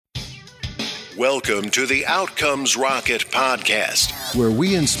Welcome to the Outcomes Rocket podcast, where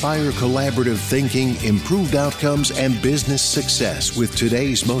we inspire collaborative thinking, improved outcomes, and business success with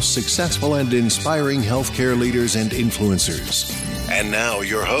today's most successful and inspiring healthcare leaders and influencers. And now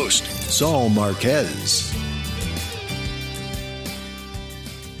your host, Saul Marquez.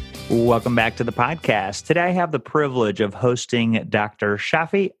 Welcome back to the podcast. Today I have the privilege of hosting Dr.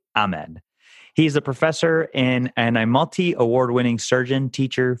 Shafi Ahmed. He's a professor and a multi-award-winning surgeon,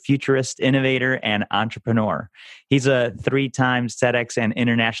 teacher, futurist, innovator, and entrepreneur. He's a 3-time TEDx and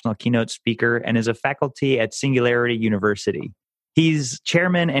international keynote speaker and is a faculty at Singularity University. He's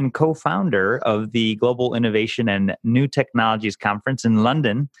chairman and co-founder of the Global Innovation and New Technologies Conference in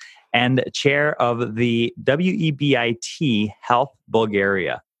London and chair of the WEBIT Health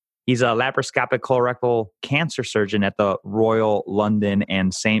Bulgaria. He's a laparoscopic colorectal cancer surgeon at the Royal London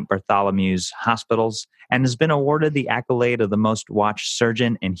and St. Bartholomew's Hospitals and has been awarded the accolade of the most watched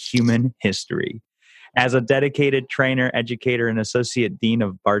surgeon in human history. As a dedicated trainer, educator, and associate dean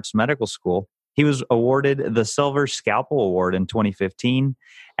of Barts Medical School, he was awarded the Silver Scalpel Award in 2015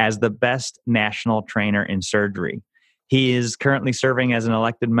 as the best national trainer in surgery. He is currently serving as an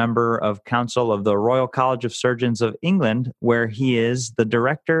elected member of Council of the Royal College of Surgeons of England, where he is the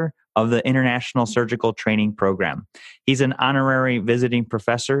director of the International Surgical Training Program. He's an honorary visiting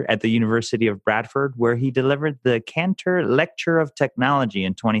professor at the University of Bradford, where he delivered the Cantor Lecture of Technology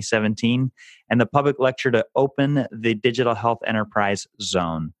in 2017 and the public lecture to open the Digital Health Enterprise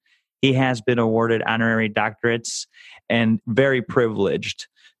Zone. He has been awarded honorary doctorates and very privileged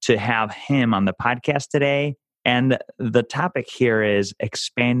to have him on the podcast today. And the topic here is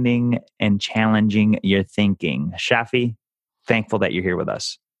expanding and challenging your thinking. Shafi, thankful that you're here with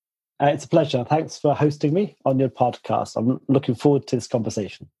us. It's a pleasure. Thanks for hosting me on your podcast. I'm looking forward to this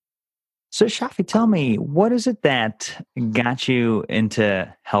conversation. So Shafi, tell me, what is it that got you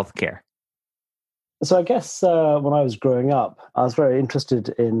into healthcare? So I guess when I was growing up, I was very interested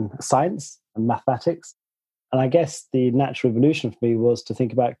in science and mathematics. And I guess the natural evolution for me was to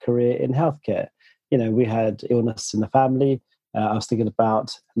think about career in healthcare. You know, we had illness in the family. I was thinking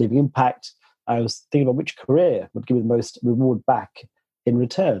about leaving impact. I was thinking about which career would give me the most reward back in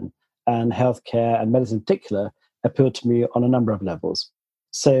return. And healthcare and medicine in particular appealed to me on a number of levels.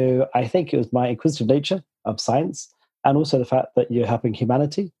 So I think it was my inquisitive nature of science and also the fact that you're helping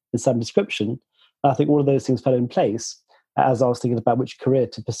humanity in some description. I think all of those things fell in place as I was thinking about which career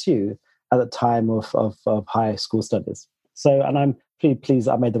to pursue at the time of high school studies. So, and I'm pretty pleased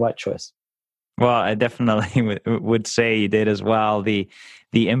that I made the right choice. Well, I definitely would say you did as well. The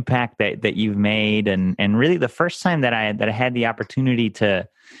impact that you've made, and really the first time that I had the opportunity to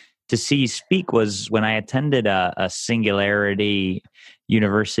see you speak was when I attended a Singularity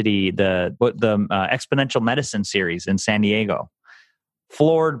University, the Exponential Medicine series in San Diego.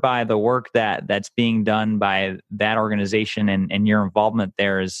 Floored by the work that's being done by that organization, and your involvement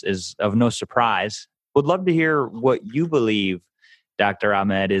there is of no surprise. Would love to hear what you believe, Dr.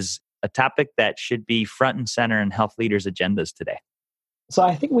 Ahmed, is a topic that should be front and center in health leaders' agendas today. So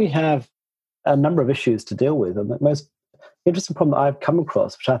I think we have a number of issues to deal with. And the most interesting problem that I've come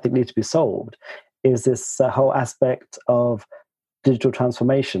across, which I think needs to be solved, is this whole aspect of digital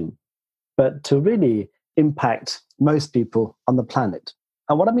transformation, but to really impact most people on the planet.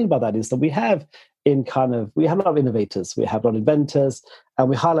 And what I mean by that is that we have a lot of innovators, we have a lot of inventors, and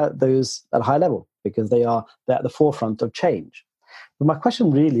we highlight those at a high level because they're at the forefront of change. But my question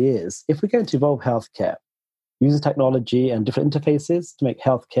really is, if we're going to evolve healthcare, using technology and different interfaces to make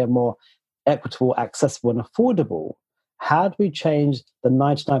healthcare more equitable, accessible, and affordable, how do we change the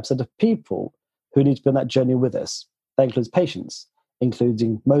 99% of people who need to be on that journey with us? That includes patients,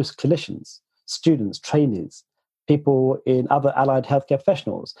 including most clinicians, students, trainees, people in other allied healthcare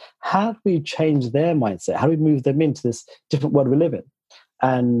professionals. How do we change their mindset? How do we move them into this different world we live in?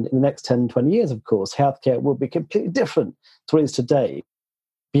 And in the next 10, 20 years, of course, healthcare will be completely different to what it is today.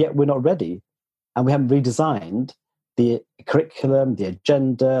 But yet we're not ready. And we haven't redesigned the curriculum, the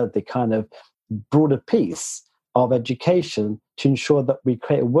agenda, the kind of broader piece of education to ensure that we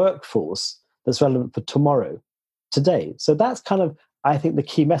create a workforce that's relevant for tomorrow, today. So that's kind of, I think, the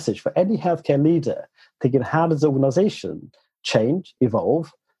key message for any healthcare leader, thinking how does the organization change,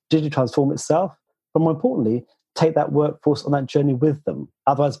 evolve, digitally transform itself, but more importantly, take that workforce on that journey with them.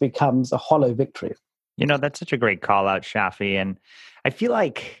 Otherwise, it becomes a hollow victory. You know, that's such a great call out, Shafi. And I feel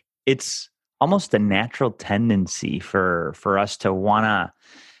like it's almost a natural tendency for us to want to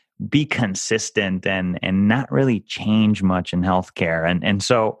be consistent and not really change much in healthcare. And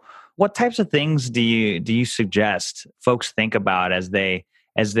so what types of things do you suggest folks think about as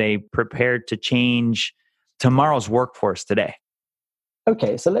they prepare to change tomorrow's workforce today?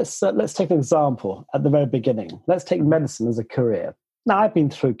 Okay, so let's take an example at the very beginning. Let's take medicine as a career. Now, I've been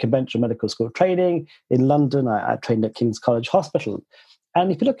through conventional medical school training in London. I trained at King's College Hospital.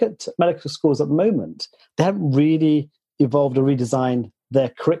 And if you look at medical schools at the moment, they haven't really evolved or redesigned their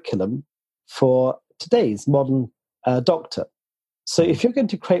curriculum for today's modern doctor. So if you're going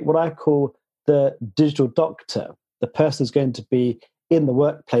to create what I call the digital doctor, the person who's going to be in the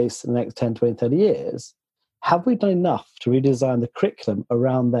workplace in the next 10, 20, 30 years, have we done enough to redesign the curriculum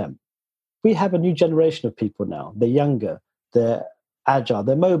around them? We have a new generation of people now. They're younger, they're agile,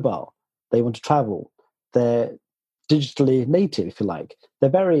 they're mobile, they want to travel, they're digitally native, if you like. They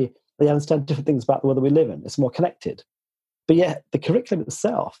understand different things about the world that we live in. It's more connected. But yet the curriculum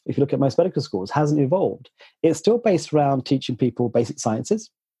itself, if you look at most medical schools, hasn't evolved. It's still based around teaching people basic sciences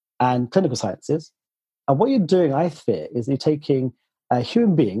and clinical sciences. And what you're doing, I fear, is you're taking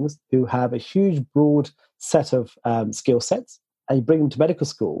human beings who have a huge, broad set of skill sets, and you bring them to medical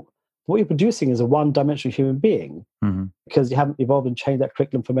school. What you're producing is a one-dimensional human being because you haven't evolved and changed that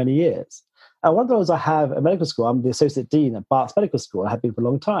curriculum for many years. And one of the roles I have at medical school, I'm the Associate Dean at Barts Medical School. I have been for a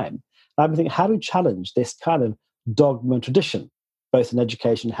long time. And I've been thinking, how do we challenge this kind of dogma and tradition, both in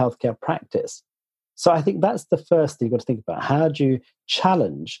education and healthcare practice? So I think that's the first thing you've got to think about. How do you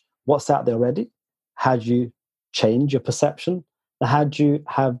challenge what's out there already? How do you change your perception? And how do you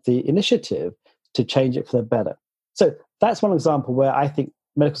have the initiative to change it for the better? So that's one example where I think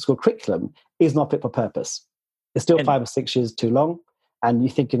medical school curriculum is not fit for purpose. It's still 5 or 6 years too long. And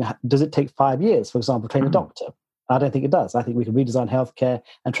you're thinking, does it take 5 years, for example, to train a doctor? I don't think it does. I think we can redesign healthcare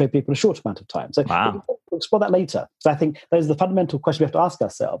and train people in a short amount of time. So we'll explore that later. So I think those are the fundamental questions we have to ask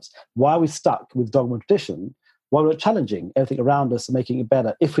ourselves. Why are we stuck with dogma and tradition? Why we're challenging everything around us and making it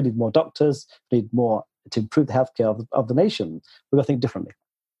better? If we need more doctors, we need more to improve the healthcare of the nation, we've got to think differently.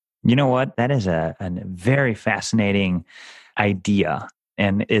 You know what? That is a very fascinating idea.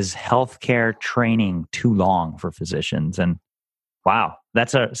 And is healthcare training too long for physicians? And wow,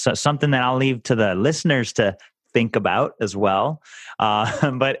 that's something that I'll leave to the listeners to think about as well.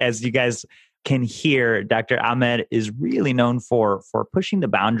 But as you guys can hear, Dr. Ahmed is really known for pushing the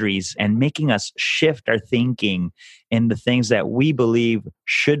boundaries and making us shift our thinking in the things that we believe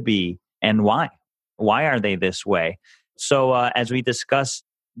should be and why. Why are they this way? So as we discuss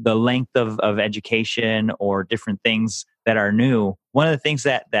the length of education or different things that are new, one of the things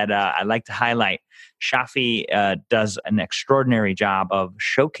that I'd like to highlight, Shafi does an extraordinary job of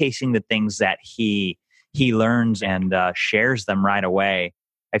showcasing the things that he learns and shares them right away.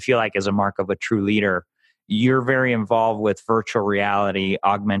 I feel like as a mark of a true leader, you're very involved with virtual reality,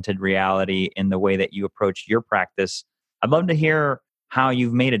 augmented reality in the way that you approach your practice. I'd love to hear how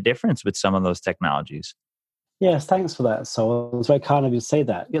you've made a difference with some of those technologies. Yes, thanks for that. So it was very kind of you to say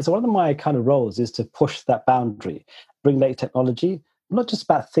that. Yeah, so one of my kind of roles is to push that boundary, bring latest technology, not just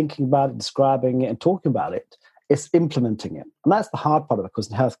about thinking about it, describing it and talking about it, it's implementing it. And that's the hard part of it, of course,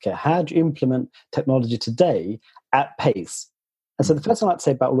 in healthcare. How do you implement technology today at pace? And so the first thing I'd like to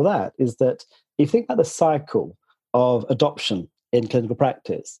say about all of that is that if you think about the cycle of adoption in clinical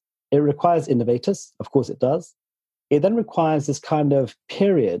practice, it requires innovators. Of course it does. It then requires this kind of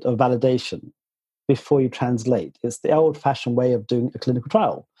period of validation before you translate. It's the old-fashioned way of doing a clinical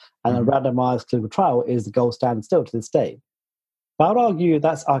trial. And a randomized clinical trial is the gold standard still to this day. But I would argue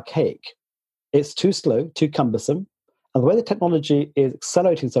that's archaic. It's too slow, too cumbersome. And the way the technology is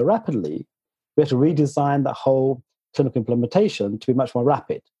accelerating so rapidly, we have to redesign the whole clinical implementation to be much more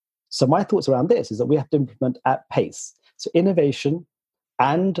rapid. So my thoughts around this is that we have to implement at pace. So innovation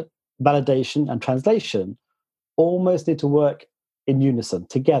and validation and translation almost need to work in unison,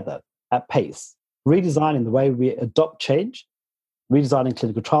 together, at pace. Redesigning the way we adopt change, redesigning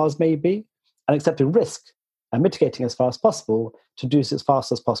clinical trials maybe, and accepting risk and mitigating as far as possible to do this as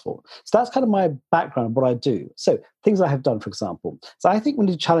fast as possible. So that's kind of my background, what I do. So things I have done, for example. So I think we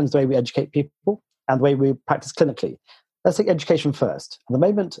need to challenge the way we educate people and the way we practice clinically. Let's take education first. At the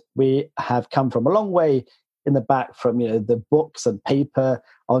moment, we have come from a long way in the back from the books and paper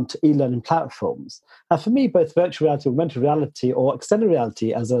onto e-learning platforms. And for me, both virtual reality, augmented reality, or extended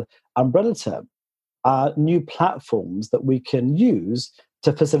reality as an umbrella term are new platforms that we can use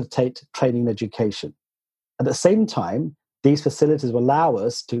to facilitate training and education. At the same time, these facilities will allow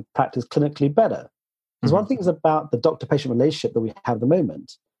us to practice clinically better. Because one thing is about the doctor-patient relationship that we have at the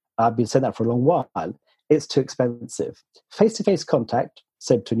moment. I've been saying that for a long while. It's too expensive. Face-to-face contact,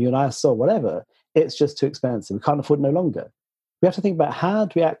 say between you and I or whatever, it's just too expensive. We can't afford it no longer. We have to think about how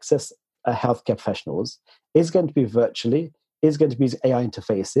do we access healthcare professionals? Is it going to be virtually? Is it going to be AI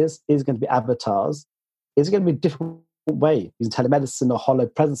interfaces? Is it going to be avatars? Is it going to be different way, using telemedicine or hollow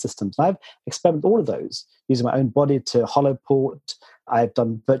presence systems. And I've experimented all of those, using my own body to hollow port. I've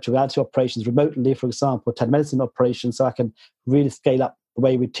done virtual reality operations remotely, for example, telemedicine operations, so I can really scale up the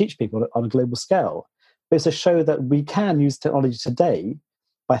way we teach people on a global scale. But it's to show that we can use technology today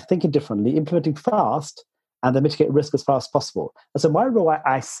by thinking differently, implementing fast, and then mitigate risk as far as possible. And so my role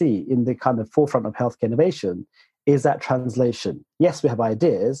I see in the kind of forefront of healthcare innovation is that translation. Yes, we have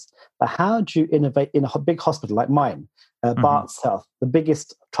ideas, but how do you innovate in a big hospital like mine, Barts Health, the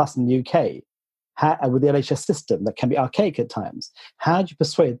biggest trust in the UK, with the NHS system that can be archaic at times? How do you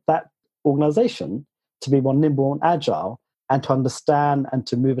persuade that organisation to be more nimble and agile and to understand and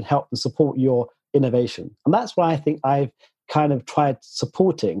to move and help and support your innovation? And that's why I think I've kind of tried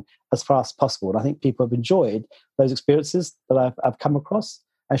supporting as far as possible. And I think people have enjoyed those experiences that I've come across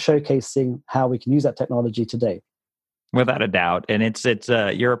and showcasing how we can use that technology today. Without a doubt. And it's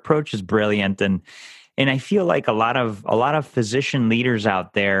your approach is brilliant. And I feel like a lot of physician leaders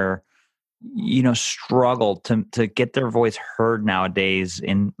out there, struggle to get their voice heard nowadays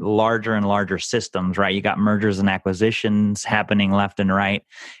in larger and larger systems, right? You got mergers and acquisitions happening left and right,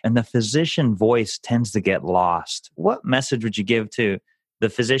 and the physician voice tends to get lost. What message would you give to the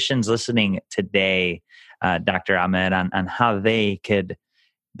physicians listening today, Dr. Ahmed, on how they could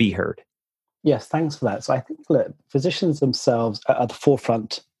be heard? Yes, thanks for that. So I think, look, physicians themselves are at the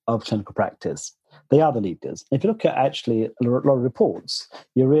forefront of clinical practice. They are the leaders. If you look at actually a lot of reports,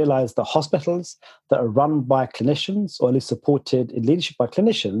 you realize that hospitals that are run by clinicians, or at least supported in leadership by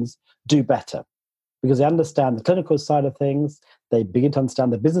clinicians, do better because they understand the clinical side of things, they begin to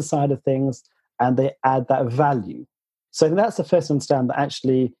understand the business side of things, and they add that value. So I think that's the first to understand that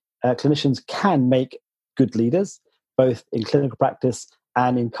actually clinicians can make good leaders, both in clinical practice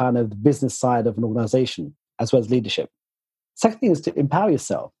and in kind of the business side of an organization, as well as leadership. Second thing is to empower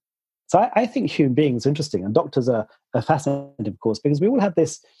yourself. So I think human beings are interesting, and doctors are fascinating, of course, because we all have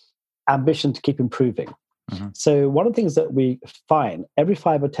this ambition to keep improving. Mm-hmm. So one of the things that we find every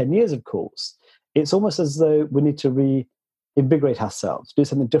 5 or 10 years, of course, it's almost as though we need to reinvigorate ourselves, do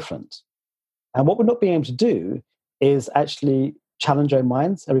something different. And what we're not being able to do is actually challenge our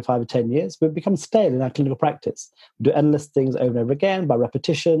minds every 5 or 10 years. We've become stale in our clinical practice. We do endless things over and over again by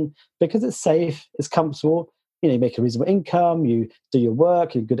repetition because it's safe, it's comfortable. You make a reasonable income, you do your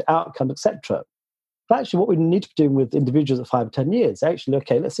work, you get good outcomes, etc. But actually what we need to be doing with individuals at 5 or 10 years, actually,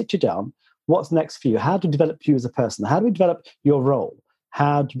 okay, let's sit you down. What's next for you? How to develop you as a person? How do we develop your role?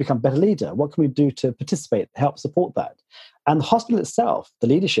 How to become a better leader? What can we do to participate, help support that? And the hospital itself, the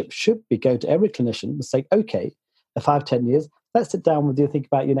leadership should be going to every clinician and saying, okay, at 5, 10 years, let's sit down with you and think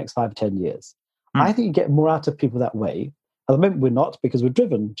about your next 5 or 10 years. I think you get more out of people that way. At the moment, we're not, because we're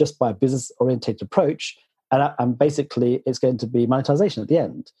driven just by a business-oriented approach. And basically, it's going to be monetization at the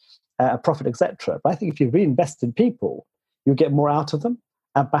end, a profit, etc. But I think if you reinvest in people, you'll get more out of them.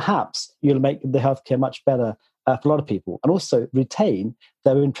 And perhaps you'll make the healthcare much better for a lot of people, and also retain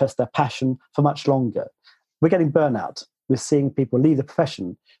their interest, their passion for much longer. We're getting burnout. We're seeing people leave the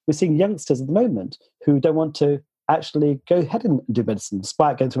profession. We're seeing youngsters at the moment who don't want to actually go ahead and do medicine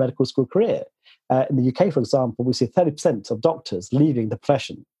despite going through a medical school career. In the UK, for example, we see 30% of doctors leaving the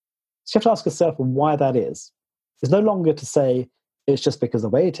profession. So you have to ask yourself why that is. It's no longer to say it's just because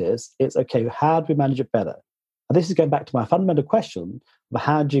of the way it is. It's, okay, how do we manage it better? And this is going back to my fundamental question of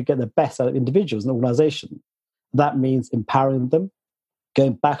how do you get the best out of individuals and organization? That means empowering them,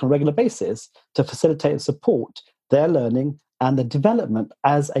 going back on a regular basis to facilitate and support their learning and the development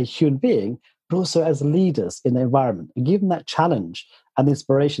as a human being, but also as leaders in the environment, and give them that challenge and the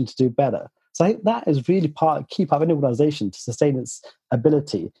inspiration to do better. So I think that is really key part of any organization to sustain its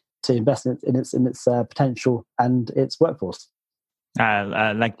ability to invest in its potential and its workforce.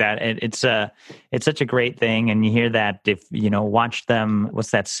 I like that. It's such a great thing, and you hear that if watch them.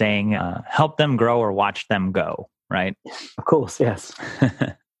 What's that saying? Help them grow or watch them go. Right. Of course, yes.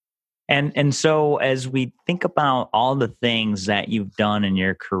 And so as we think about all the things that you've done in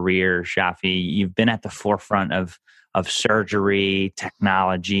your career, Shafi, you've been at the forefront of surgery,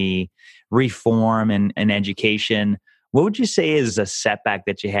 technology, reform, and education. What would you say is a setback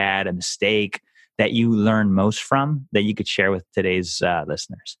that you had, a mistake that you learned most from that you could share with today's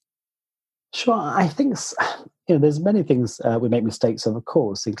listeners? Sure. I think there's many things we make mistakes of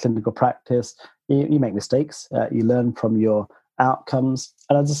course, in clinical practice. You make mistakes. You learn from your outcomes.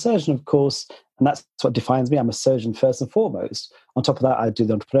 And as a surgeon, of course, and that's what defines me, I'm a surgeon first and foremost. On top of that, I do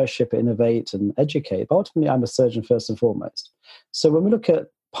the entrepreneurship, innovate and educate. But ultimately, I'm a surgeon first and foremost. So when we look at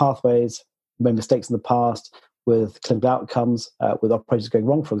pathways, made mistakes in the past, with clinical outcomes, with operations going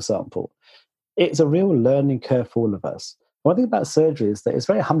wrong, for example, it's a real learning curve for all of us. One thing about surgery is that it's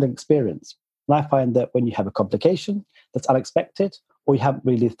a very humbling experience. And I find that when you have a complication that's unexpected, or you haven't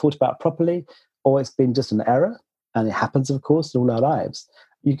really thought about properly, or it's been just an error, and it happens, of course, in all our lives,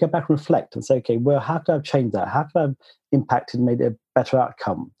 you go back and reflect and say, okay, well, how can I have changed that? How can I have impacted and made it a better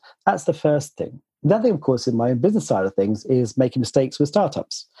outcome? That's the first thing. The other thing, of course, in my own business side of things is making mistakes with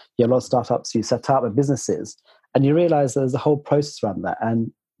startups. You have a lot of startups you set up with businesses, and you realize there's a whole process around that.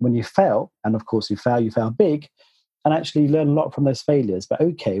 And when you fail, and of course you fail big, and actually you learn a lot from those failures. But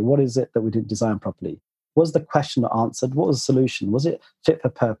okay, what is it that we didn't design properly? Was the question answered? What was the solution? Was it fit for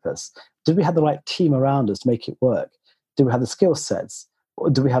purpose? Did we have the right team around us to make it work? Did we have the skill sets? Or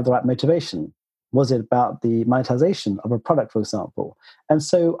do we have the right motivation? Was it about the monetization of a product, for example? And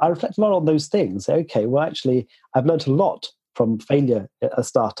so I reflect a lot on those things. Okay, well, actually, I've learned a lot from failure at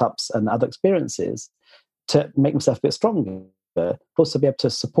startups and other experiences to make myself a bit stronger, but also be able to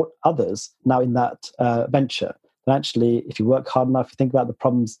support others now in that venture. And actually, if you work hard enough, you think about the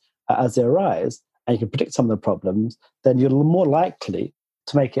problems as they arise, and you can predict some of the problems, then you're more likely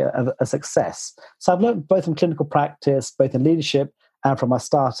to make it a success. So I've learned both in clinical practice, both in leadership, and from my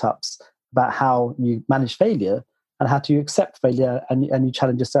startups about how you manage failure and how to accept failure and you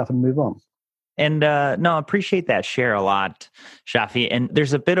challenge yourself and move on. And no, I appreciate that share a lot, Shafi. And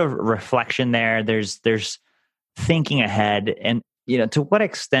there's a bit of reflection there. There's thinking ahead. And, to what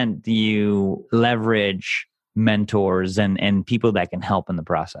extent do you leverage mentors and people that can help in the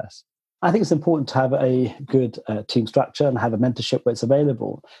process? I think it's important to have a good team structure and have a mentorship where it's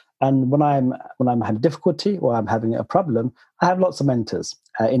available. And when I'm having difficulty or I'm having a problem, I have lots of mentors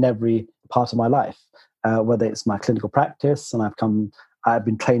in every part of my life, whether it's my clinical practice, and I've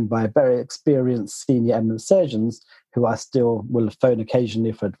been trained by very experienced senior eminent surgeons who I still will phone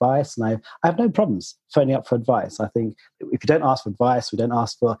occasionally for advice. And I have no problems phoning up for advice. I think if you don't ask for advice, we don't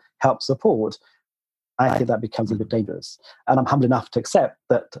ask for help, support, I think that becomes a bit dangerous. And I'm humble enough to accept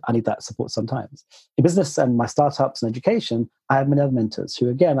that I need that support sometimes. In business and my startups and education, I have many other mentors who,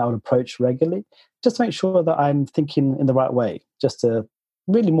 again, I would approach regularly just to make sure that I'm thinking in the right way, just to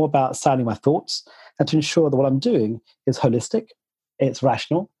really more about sounding my thoughts and to ensure that what I'm doing is holistic, it's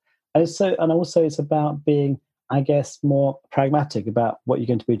rational. And also it's about being, I guess, more pragmatic about what you're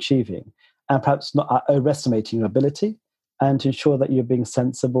going to be achieving and perhaps not overestimating your ability, and to ensure that you're being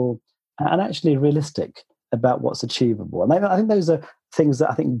sensible and actually realistic about what's achievable. And I think those are things that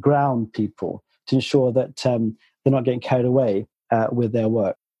I think ground people to ensure that they're not getting carried away with their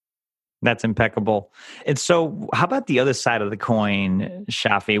work. That's impeccable. And so how about the other side of the coin,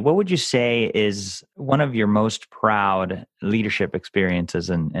 Shafi? What would you say is one of your most proud leadership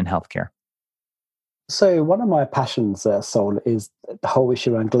experiences in healthcare? So one of my passions, Sol, is the whole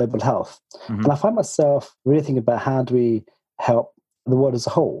issue around global health. Mm-hmm. And I find myself really thinking about how do we help the world as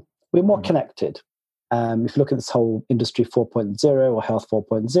a whole. We're more connected. If you look at this whole industry 4.0 or health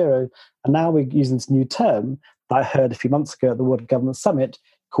 4.0, and now we're using this new term that I heard a few months ago at the World Government Summit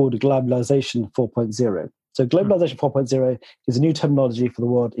called globalization 4.0. So globalization 4.0 is a new terminology for the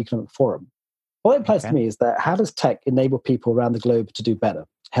World Economic Forum. What it implies to me is that how does tech enable people around the globe to do better,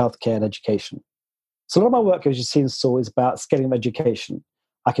 healthcare and education? So a lot of my work, as you've seen, Saul, is about scaling of education.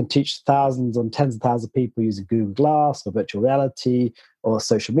 I can teach thousands and tens of thousands of people using Google Glass or virtual reality or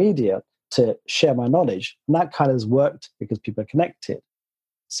social media to share my knowledge. And that kind of has worked because people are connected.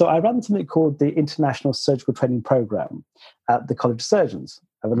 So I run something called the International Surgical Training Program at the College of Surgeons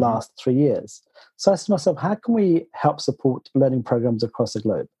over the last 3 years. So I said to myself, how can we help support learning programs across the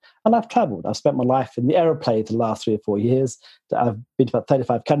globe? And I've traveled. I've spent my life in the aeroplane for the last 3 or 4 years. I've been to about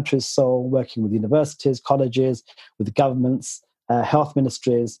 35 countries, so working with universities, colleges, with governments, health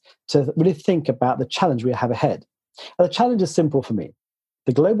ministries, to really think about the challenge we have ahead. And the challenge is simple for me.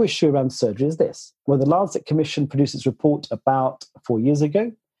 The global issue around surgery is this. When the Lancet Commission produced its report about 4 years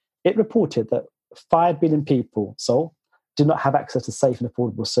ago, it reported that 5 billion people, do not have access to safe and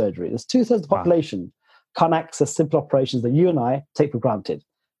affordable surgery. There's 2/3 of the population can't access simple operations that you and I take for granted.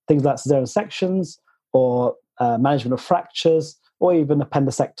 Things like cesarean sections or management of fractures or even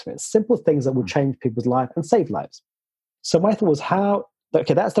appendectomies. Simple things that will change people's life and save lives. So my thought was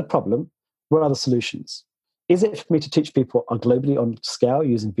that's the problem. What are the solutions? Is it for me to teach people globally on scale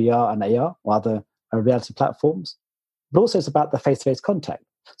using VR and AR or other reality platforms? But also it's about the face-to-face contact.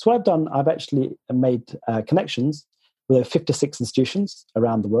 So what I've done, I've actually made connections with 56 institutions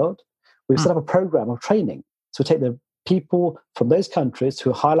around the world. We've set up a program of training. So we take the people from those countries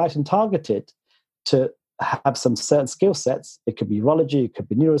who are highlighted and targeted to have some certain skill sets. It could be urology, it could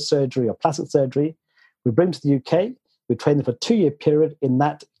be neurosurgery or plastic surgery. We bring them to the UK. We train them for a 2-year period in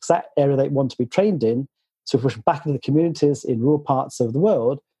that exact area they want to be trained in. So we push back into the communities in rural parts of the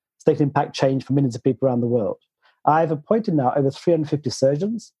world so they can impact change for millions of people around the world. I've appointed now over 350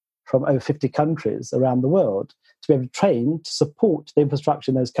 surgeons from over 50 countries around the world to be able to train to support the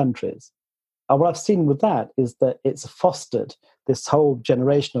infrastructure in those countries. And what I've seen with that is that it's fostered this whole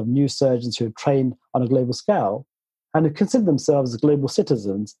generation of new surgeons who have trained on a global scale and who consider themselves as global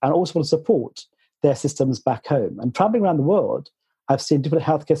citizens and also want to support their systems back home. And traveling around the world, I've seen different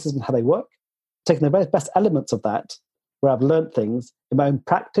healthcare systems, how they work, taking the very best elements of that, where I've learned things in my own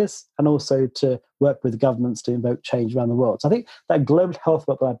practice and also to work with governments to invoke change around the world. So I think that global health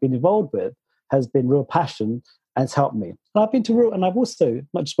work that I've been involved with has been real passion and it's helped me. And I've been to rural, and I've also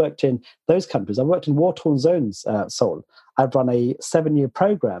not just worked in those countries. I've worked in war-torn zones, Sol. I've run a 7-year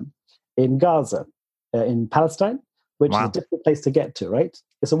program in Gaza, in Palestine, which is a difficult place to get to, right?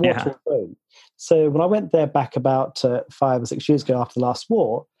 It's a war-torn zone. So when I went there back about 5 or 6 years ago after the last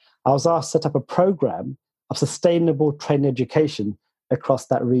war, I was asked to set up a program of sustainable training education across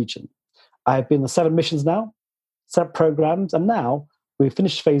that region. I've been on 7 missions now, set up programs, and now we've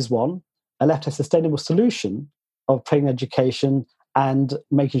finished phase 1 and left a sustainable solution of training education and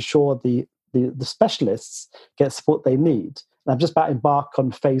making sure the specialists get support they need. And I'm just about to embark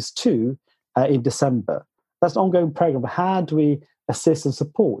on phase 2 in December. That's an ongoing program. How do we assist and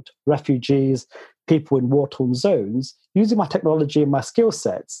support refugees, people in war-torn zones, using my technology and my skill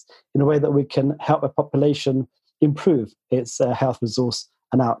sets in a way that we can help a population improve its health resource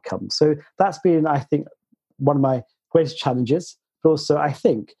and outcomes. So that's been, I think, one of my greatest challenges. But also, I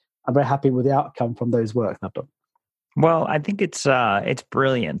think I'm very happy with the outcome from those work I've done. Well, I think it's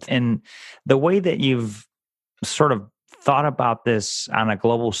brilliant. And the way that you've sort of thought about this on a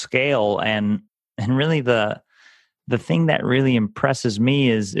global scale and really the thing that really impresses me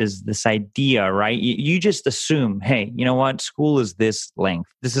is this idea, right? You just assume, hey, you know what? School is this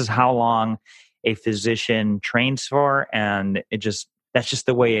length. This is how long a physician trains for, and that's just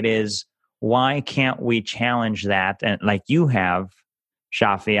the way it is. Why can't we challenge that? And like you have,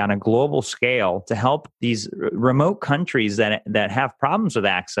 Shafi, on a global scale to help these remote countries that have problems with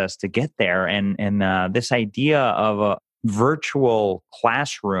access to get there. And this idea of a virtual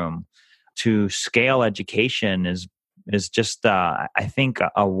classroom to scale education is just, I think,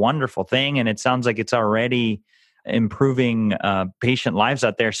 a wonderful thing. And it sounds like it's already improving patient lives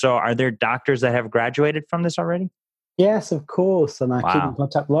out there. So are there doctors that have graduated from this already? Yes, of course. And I keep in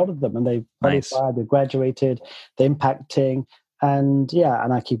contact with a lot of them, and they've qualified, they've graduated, they're impacting. And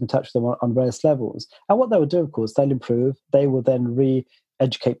and I keep in touch with them on various levels. And what they will do, of course, they'll improve. They will then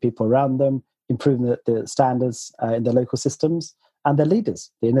re-educate people around them, improve the standards in their local systems. And they're leaders,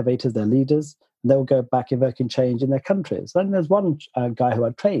 the innovators, they're leaders. And they'll go back invoking change in their countries. And there's one guy who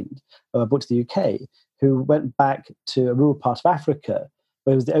I trained, who I brought to the UK, who went back to a rural part of Africa,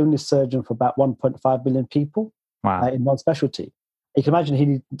 where he was the only surgeon for about 1.5 million people in one specialty. You can imagine he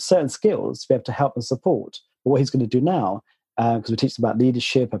needed certain skills to be able to help and support. But what he's going to do now, because we teach them about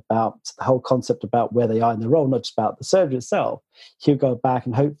leadership, about the whole concept about where they are in the role, not just about the surgery itself. He'll go back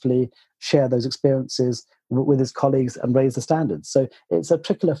and hopefully share those experiences with his colleagues and raise the standards. So it's a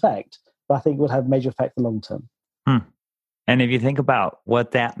trickle effect, but I think it will have a major effect in the long term. And if you think about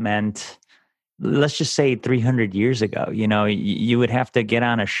what that meant, let's just say 300 years ago, you would have to get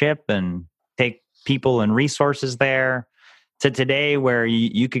on a ship and take people and resources there, to today where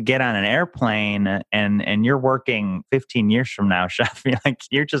you could get on an airplane and you're working 15 years from now, Shafi, like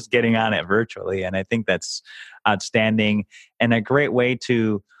you're just getting on it virtually. And I think that's outstanding and a great way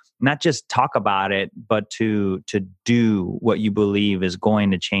to not just talk about it, but to do what you believe is going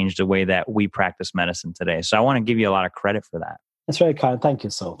to change the way that we practice medicine today. So I want to give you a lot of credit for that. That's very kind. Thank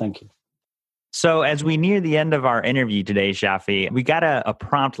you, Sol. Thank you. So as we near the end of our interview today, Shafi, we got a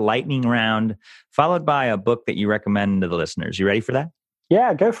prompt lightning round followed by a book that you recommend to the listeners. You ready for that?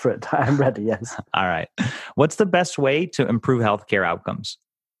 Yeah, go for it. I'm ready, yes. All right. What's the best way to improve healthcare outcomes?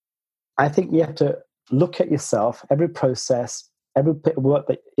 I think you have to look at yourself, every process, every work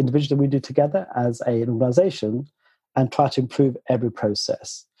that individually we do together as an organization, and try to improve every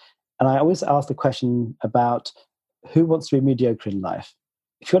process. And I always ask the question about who wants to be mediocre in life.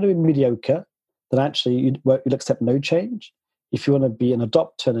 If you want to be mediocre, then actually you'll accept no change. If you want to be an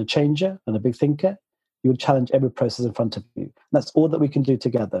adopter and a changer and a big thinker, you will challenge every process in front of you. And that's all that we can do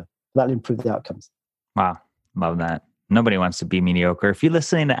together. That'll improve the outcomes. Wow. Love that. Nobody wants to be mediocre. If you're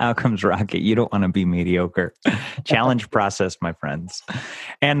listening to Outcomes Rocket, you don't want to be mediocre. Challenge process, my friends.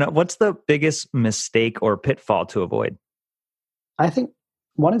 And what's the biggest mistake or pitfall to avoid? I think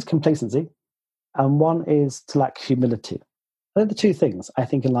one is complacency and one is to lack humility. They're the two things, I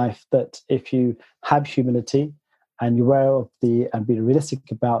think, in life that if you have humility and you're aware of and be realistic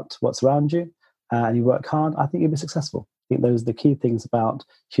about what's around you and you work hard, I think you'll be successful. I think those are the key things about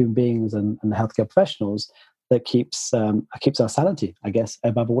human beings and healthcare professionals, that keeps our sanity, I guess,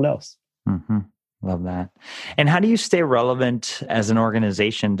 above all else. Mm-hmm. Love that. And how do you stay relevant as an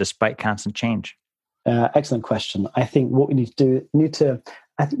organization despite constant change? Excellent question. I think what we need to do, we need to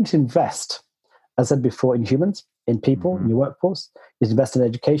invest, as I said before, in humans, in people, in your workforce. You need to invest in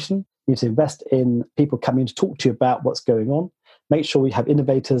education. You need to invest in people coming to talk to you about what's going on. Make sure we have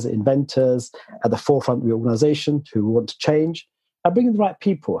innovators, inventors at the forefront of the organization who want to change. And bring in the right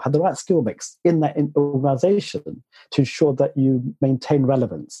people, have the right skill mix in that organization to ensure that you maintain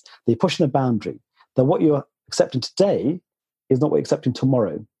relevance, that you're pushing the boundary, that what you're accepting today is not what you're accepting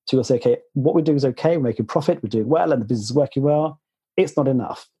tomorrow. So you'll say, okay, what we're doing is okay, we're making profit, we're doing well, and the business is working well. It's not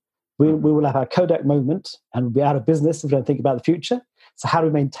enough. We will have our Kodak moment and we'll be out of business if we don't think about the future. So how do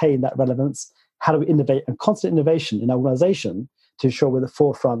we maintain that relevance? How do we innovate? And constant innovation in our organization to ensure we're at the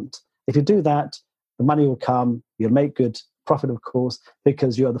forefront. If you do that, the money will come, you'll make good profit, of course,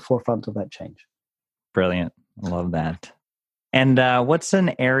 because you're at the forefront of that change. Brilliant. I love that. And what's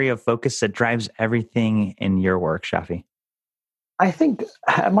an area of focus that drives everything in your work, Shafi? I think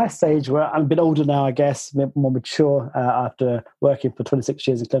at my stage, where I'm a bit older now, I guess, a bit more mature after working for 26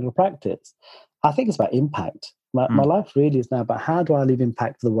 years in clinical practice, I think it's about impact. My life really is now about how do I leave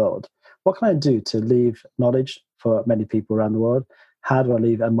impact for the world? What can I do to leave knowledge for many people around the world? How do I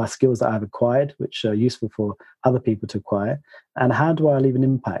leave my skills that I've acquired, which are useful for other people to acquire? And how do I leave an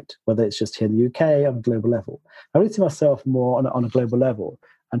impact, whether it's just here in the UK or on a global level? I really see myself more on a global level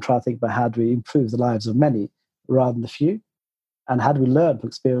and try to think about how do we improve the lives of many rather than the few? And how do we learn from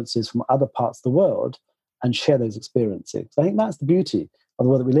experiences from other parts of the world and share those experiences? I think that's the beauty of the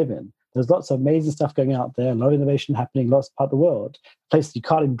world that we live in. There's lots of amazing stuff going out there, a lot of innovation happening in lots of parts of the world, places you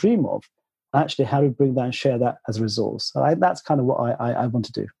can't even dream of. Actually, how do we bring that and share that as a resource? So that's kind of what I want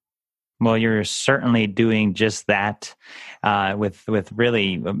to do. Well, you're certainly doing just that with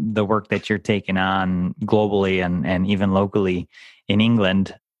really the work that you're taking on globally and even locally in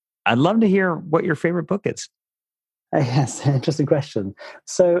England. I'd love to hear what your favorite book is. Yes, interesting question.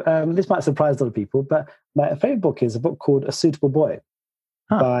 So this might surprise a lot of people, but my favorite book is a book called A Suitable Boy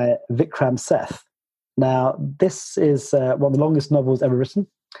by Vikram Seth. Now, this is one of the longest novels ever written.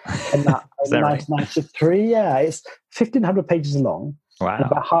 In 1993, yeah, it's 1,500 pages long, and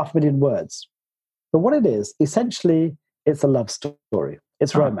about 500,000 words. But what it is, essentially, it's a love story.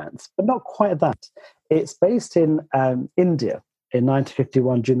 It's romance, but not quite that. It's based in India in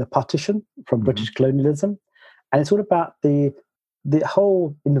 1951 during the partition from British colonialism. And it's all about the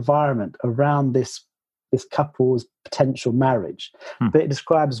whole environment around this couple's potential marriage. But it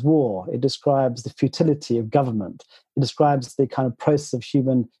describes war. It describes the futility of government. It describes the kind of process of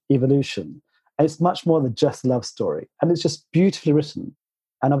human evolution. And it's much more than just a love story. And it's just beautifully written.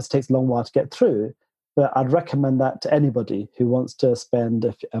 And obviously it takes a long while to get through. But I'd recommend that to anybody who wants to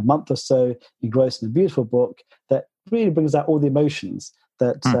spend a month or so engrossed in a beautiful book that really brings out all the emotions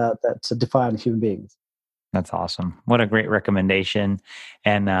that define human beings. That's awesome. What a great recommendation.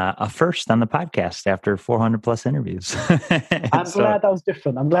 And a first on the podcast after 400 plus interviews. I'm glad that was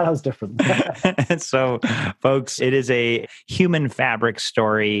different. So, folks, it is a human fabric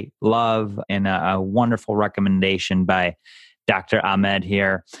story, love, and a wonderful recommendation by Dr. Ahmed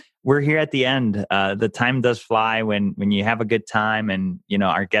here. We're here at the end. The time does fly when you have a good time, and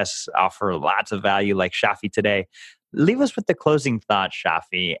our guests offer lots of value like Shafi today. Leave us with the closing thought,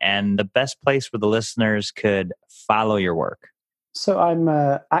 Shafi, and the best place where the listeners could follow your work. So I'm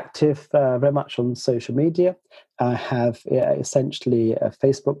active very much on social media. I have essentially a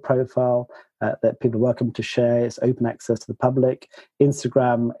Facebook profile that people are welcome to share. It's open access to the public.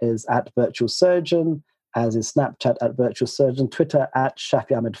 Instagram is @virtualsurgeon, as is Snapchat @virtualsurgeon, Twitter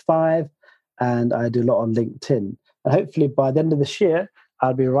 @ShafiAhmed5, and I do a lot on LinkedIn. And hopefully by the end of this year,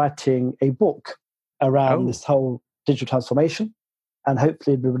 I'll be writing a book around this whole digital transformation, and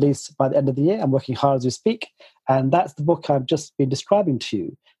hopefully it'll be released by the end of the year. I'm working hard as we speak, and that's the book I've just been describing to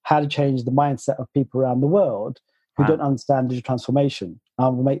you, how to change the mindset of people around the world who don't understand digital transformation. I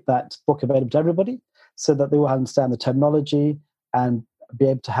will make that book available to everybody so that they will understand the terminology and be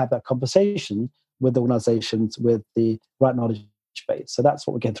able to have that conversation with organizations with the right knowledge base. So that's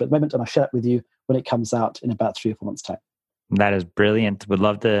what we're getting through at the moment, and I'll share it with you when it comes out in about 3 or 4 months' time. That is brilliant. Would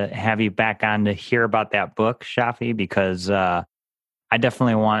love to have you back on to hear about that book, Shafi, because I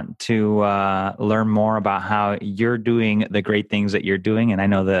definitely want to learn more about how you're doing the great things that you're doing. And I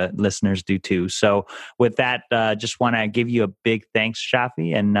know the listeners do too. So with that, just want to give you a big thanks,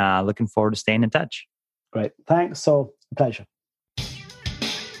 Shafi, and looking forward to staying in touch. Great. Thanks. So a pleasure.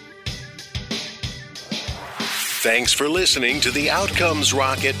 Thanks for listening to the Outcomes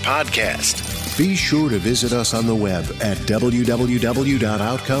Rocket podcast. Be sure to visit us on the web at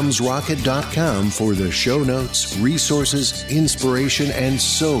www.outcomesrocket.com for the show notes, resources, inspiration, and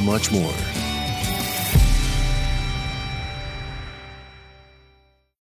so much more.